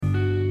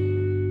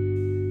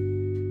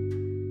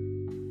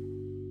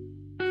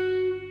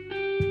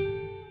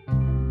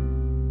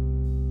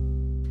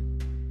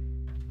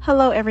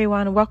Hello,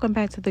 everyone. Welcome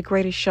back to the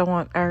greatest show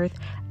on earth.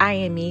 I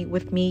am me,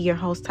 with me, your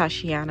host,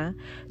 Tashiana.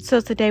 So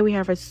today we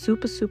have a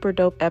super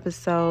dope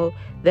episode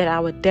that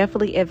I would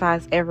definitely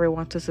advise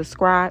everyone to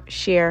subscribe,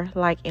 share,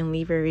 like, and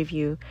leave a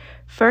review.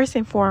 First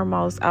and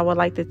foremost, I would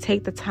like to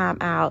take the time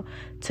out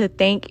to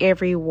thank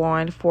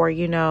everyone for,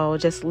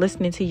 just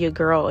listening to your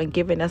girl and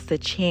giving us the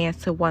chance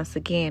to once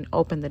again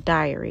open the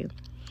diary.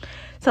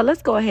 So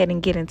let's go ahead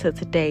and get into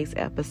today's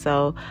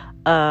episode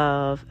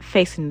of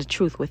Facing the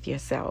Truth with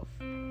Yourself.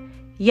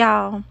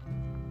 Y'all,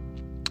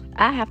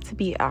 I have to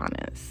be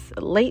honest.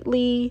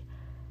 Lately,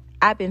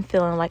 I've been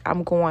feeling like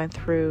I'm going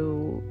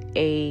through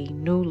a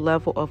new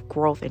level of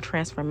growth and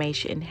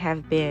transformation and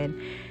have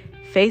been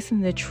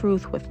facing the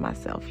truth with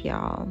myself,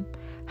 y'all.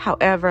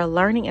 However,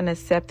 learning and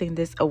accepting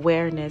this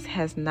awareness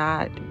has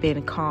not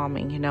been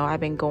calming. I've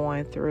been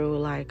going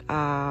through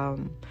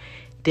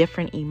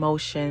different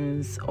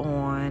emotions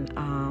on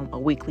a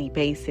weekly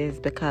basis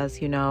because,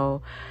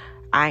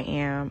 I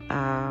am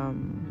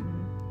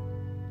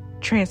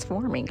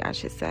transforming, I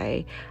should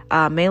say,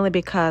 mainly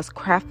because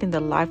crafting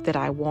the life that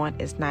I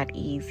want is not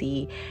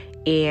easy,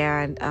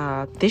 and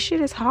this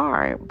shit is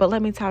hard. But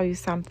let me tell you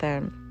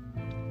something,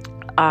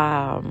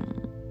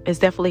 it's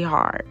definitely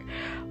hard.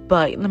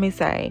 But let me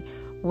say,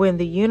 when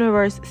the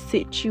universe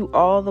sits you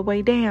all the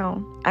way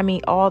down,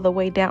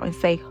 and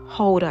say,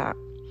 hold up,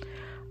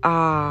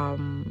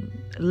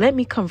 let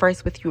me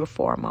converse with you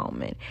for a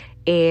moment.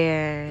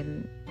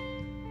 And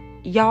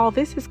y'all,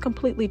 this is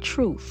completely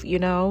truth.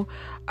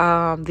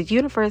 The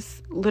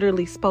universe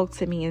literally spoke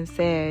to me and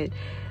said,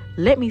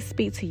 let me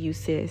speak to you,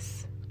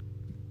 sis.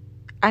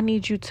 I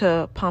need you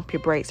to pump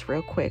your brakes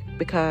real quick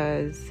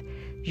because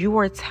you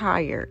are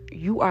tired.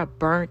 You are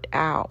burnt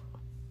out.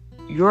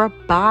 Your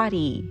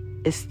body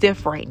is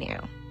stiff right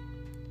now.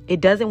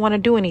 It doesn't want to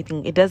do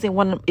anything. It doesn't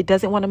want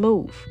to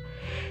move.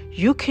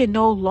 You can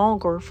no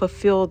longer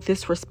fulfill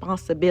this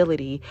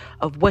responsibility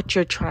of what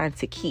you're trying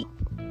to keep.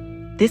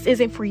 This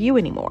isn't for you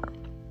anymore.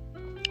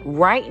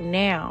 Right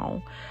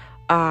now,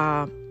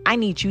 I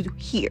need you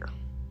here.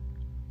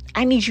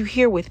 I need you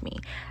here with me.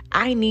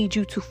 I need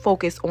you to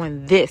focus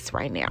on this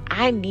right now.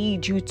 I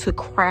need you to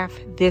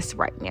craft this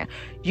right now.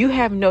 You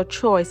have no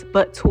choice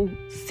but to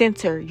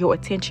center your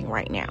attention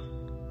right now.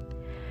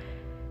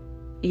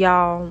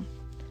 Y'all,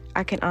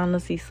 I can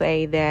honestly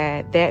say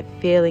that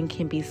feeling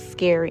can be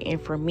scary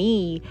and for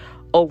me,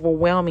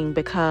 overwhelming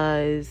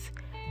because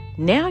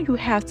now you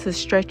have to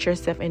stretch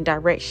yourself in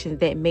directions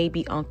that may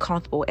be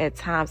uncomfortable at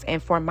times.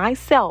 And for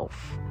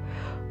myself,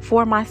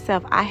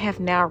 I have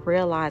now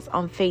realized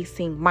I'm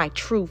facing my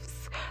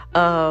truths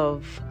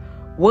of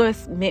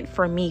what's meant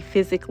for me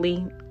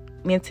physically,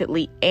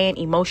 mentally, and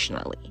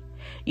emotionally.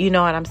 You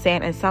know what I'm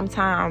saying? And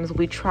sometimes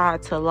we try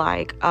to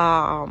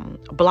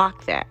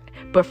block that.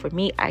 But for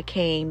me, I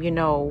came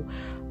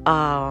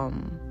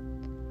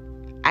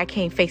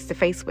face to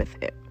face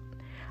with it.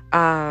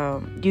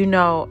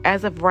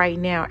 As of right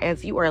now,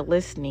 as you are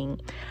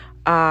listening,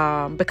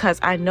 because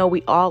I know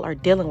we all are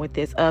dealing with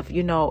this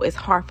it's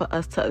hard for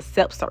us to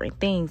accept certain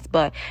things.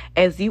 But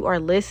as you are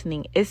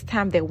listening, it's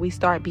time that we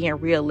start being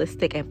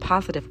realistic and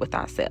positive with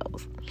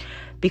ourselves.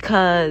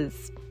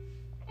 Because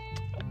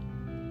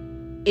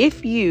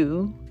if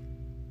you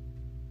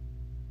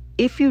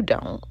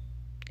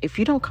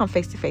don't come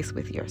face to face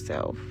with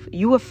yourself,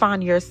 you will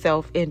find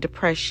yourself in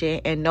depression,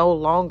 and no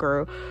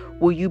longer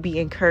will you be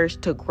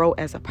encouraged to grow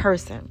as a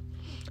person.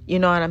 You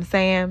know what I'm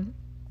saying?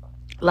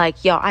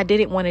 Y'all, I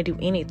didn't want to do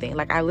anything.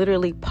 I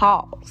literally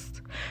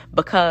paused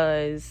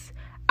because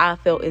I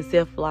felt as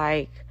if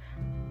I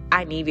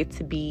needed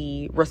to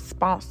be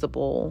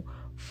responsible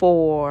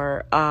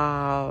for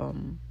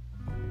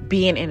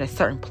being in a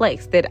certain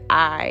place that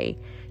I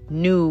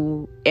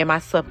knew in my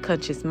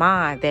subconscious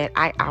mind that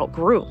I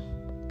outgrew.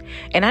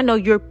 And I know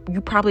you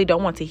probably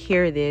don't want to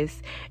hear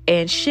this,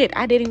 and shit,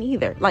 I didn't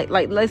either.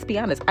 Let's be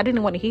honest, I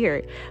didn't want to hear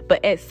it.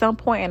 But at some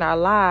point in our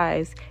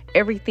lives,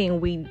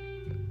 everything we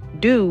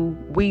do,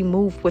 we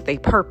move with a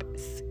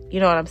purpose. You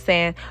know what I'm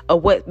saying?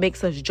 Of what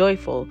makes us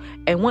joyful.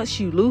 And once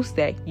you lose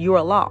that, you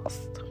are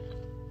lost.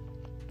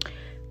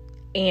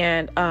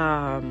 And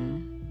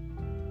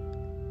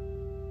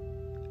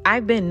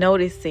I've been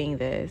noticing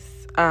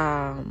this.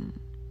 The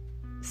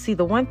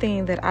one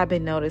thing that I've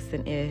been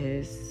noticing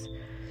is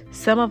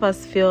some of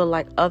us feel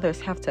like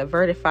others have to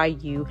verify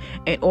you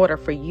in order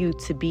for you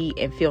to be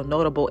and feel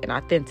notable and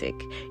authentic.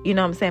 You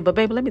know what I'm saying? But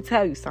baby, let me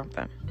tell you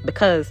something,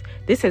 because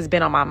this has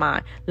been on my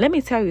mind. Let me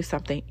tell you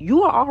something.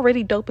 You are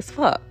already dope as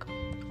fuck.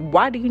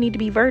 Why do you need to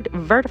be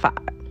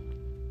verified?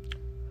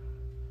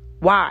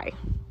 Why?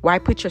 Why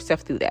put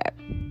yourself through that?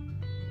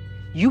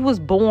 You was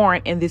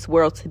born in this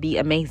world to be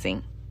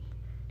amazing.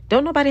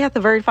 Don't nobody have to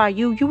verify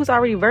you. You was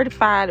already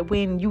verified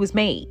when you was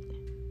made.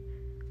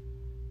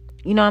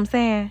 You know what I'm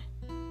saying?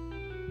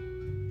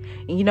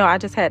 I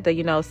just had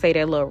to, say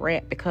that little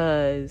rant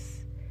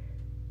because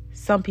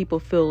some people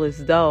feel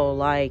as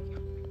though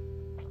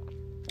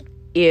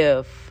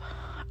if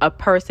a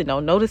person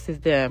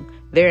notices them,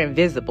 they're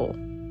invisible,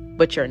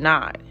 but you're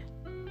not.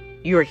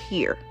 You're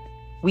here.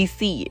 We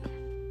see you.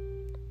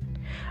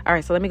 All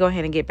right, so let me go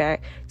ahead and get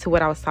back to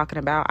what I was talking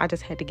about. I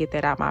just had to get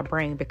that out my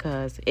brain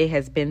because it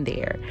has been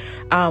there.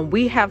 What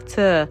we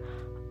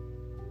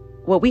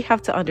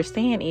have to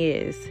understand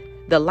is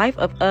the life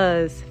of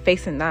us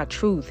facing our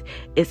truth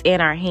is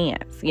in our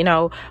hands,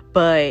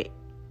 but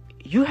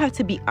you have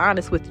to be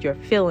honest with your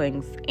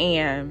feelings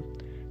and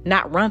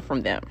not run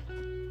from them.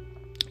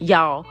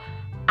 Y'all,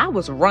 I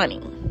was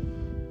running.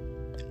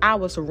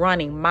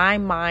 My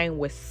mind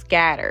was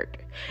scattered.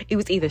 It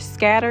was either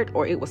scattered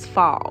or it was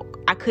fog.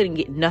 I couldn't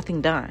get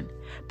nothing done.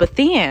 But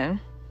then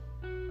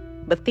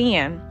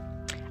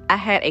I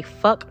had a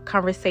fuck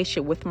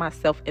conversation with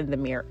myself in the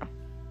mirror.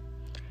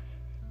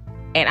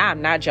 And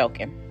I'm not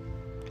joking.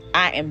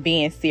 I am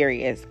being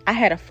serious. I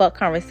had a fuck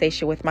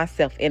conversation with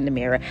myself in the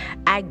mirror.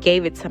 I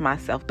gave it to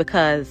myself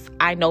because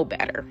I know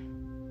better.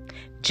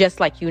 Just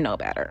like you know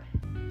better.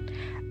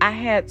 I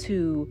had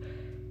to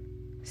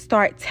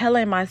start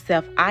telling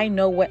myself, I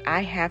know what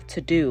I have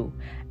to do.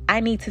 I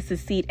need to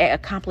succeed at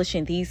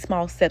accomplishing these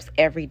small steps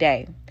every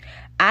day.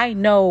 I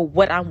know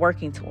what I'm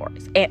working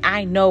towards, and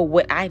I know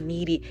what I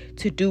needed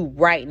to do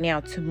right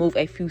now to move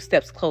a few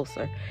steps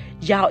closer.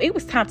 Y'all, it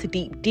was time to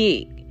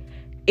dig.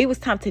 It was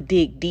time to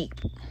dig deep.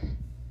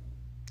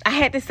 I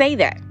had to say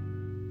that.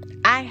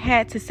 I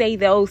had to say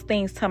those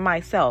things to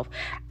myself.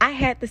 I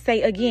had to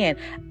say again,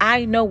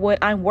 I know what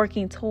I'm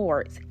working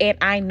towards, and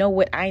I know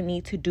what I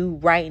need to do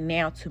right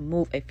now to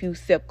move a few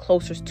steps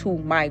closer to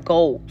my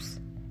goals.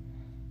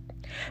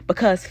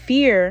 Because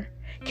fear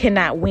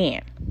cannot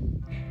win.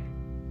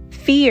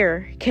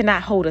 Fear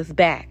cannot hold us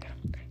back.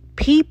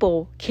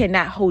 People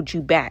cannot hold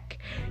you back.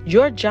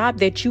 Your job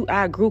that you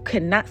outgrew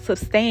cannot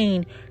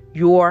sustain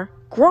your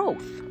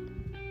growth.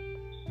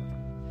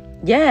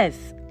 Yes,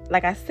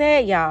 like I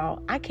said,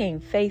 y'all, I came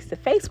face to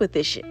face with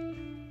this shit.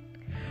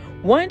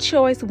 One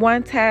choice,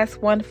 one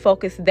task, one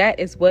focus. That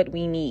is what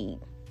we need.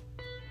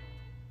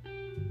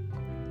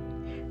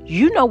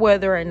 You know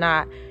whether or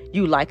not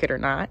you like it or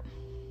not.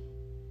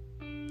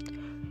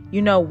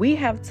 We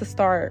have to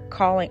start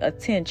calling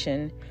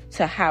attention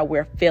to how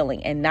we're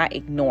feeling and not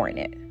ignoring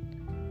it.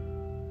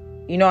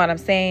 You know what I'm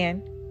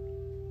saying?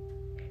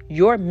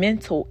 Your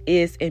mental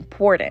is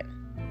important.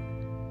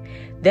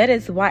 That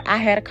is why I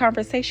had a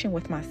conversation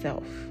with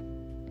myself.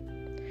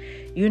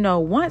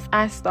 Once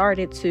I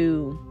started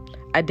to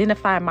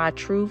identify my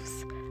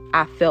truths,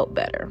 I felt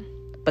better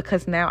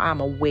because now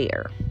I'm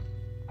aware,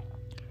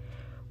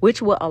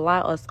 which will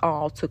allow us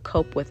all to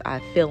cope with our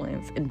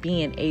feelings and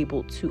being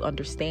able to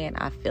understand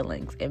our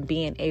feelings and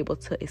being able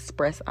to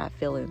express our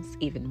feelings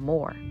even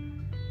more.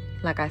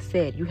 Like I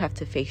said, you have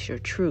to face your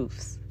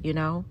truths,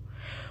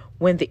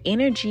 When the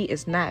energy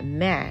is not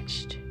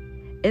matched,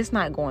 it's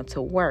not going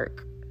to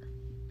work.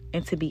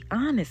 And to be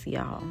honest,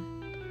 y'all,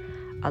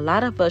 a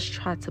lot of us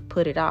try to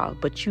put it off,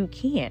 but you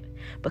can't,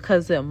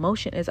 because the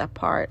emotion is a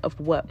part of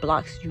what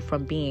blocks you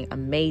from being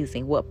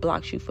amazing, what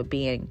blocks you from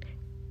being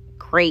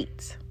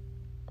great.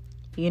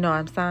 You know what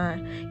I'm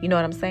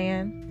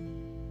saying?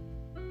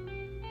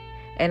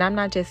 And I'm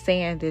not just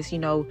saying this,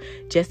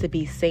 just to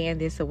be saying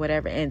this or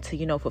whatever and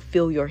to,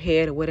 fulfill your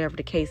head or whatever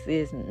the case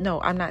is.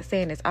 No, I'm not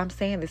saying this. I'm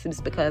saying this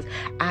just because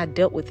I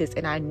dealt with this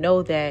and I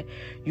know that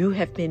you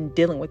have been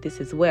dealing with this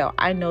as well.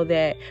 I know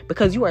that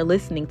because you are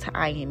listening to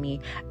I Am Me,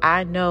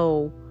 I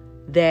know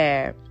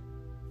that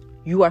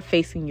you are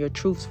facing your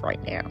truths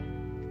right now.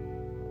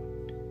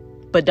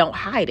 But don't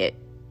hide it.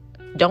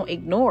 Don't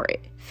ignore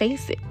it.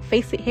 Face it.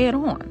 Face it head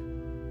on.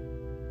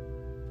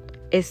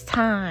 It's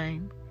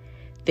time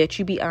that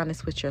you be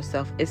honest with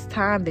yourself. It's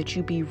time that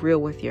you be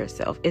real with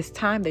yourself. It's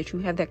time that you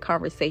have that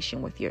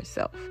conversation with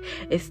yourself.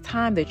 It's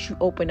time that you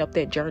open up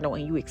that journal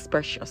and you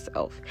express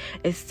yourself.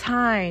 It's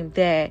time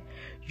that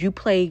you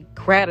play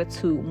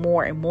gratitude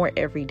more and more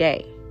every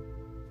day.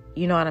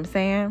 You know what I'm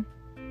saying?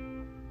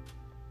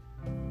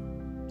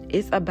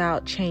 It's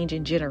about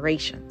changing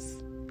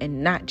generations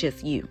and not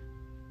just you.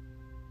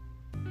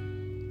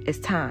 It's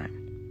time.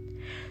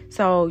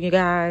 So you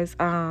guys,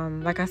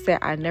 like I said,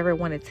 I never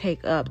want to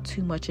take up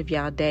too much of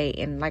y'all day.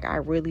 And I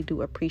really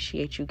do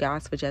appreciate you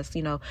guys for just,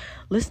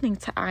 listening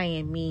to I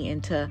Am Me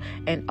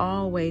and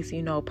always,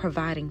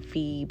 providing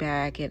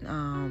feedback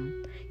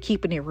and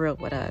keeping it real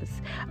with us.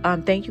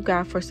 Thank you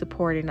guys for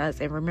supporting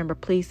us. And remember,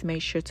 please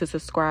make sure to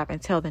subscribe and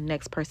tell the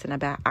next person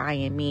about I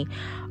Am Me.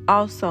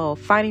 Also,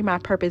 Finding My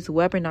Purpose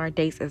webinar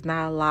dates is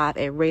now live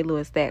at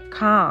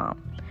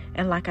raylewis.com.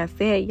 And like I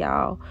said,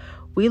 y'all,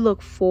 we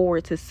look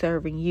forward to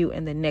serving you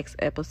in the next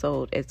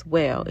episode as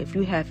well. If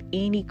you have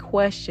any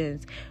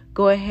questions,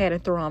 go ahead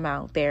and throw them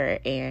out there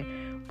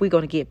and we're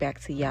going to get back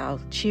to y'all.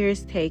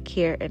 Cheers, take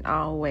care, and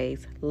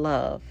always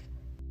love.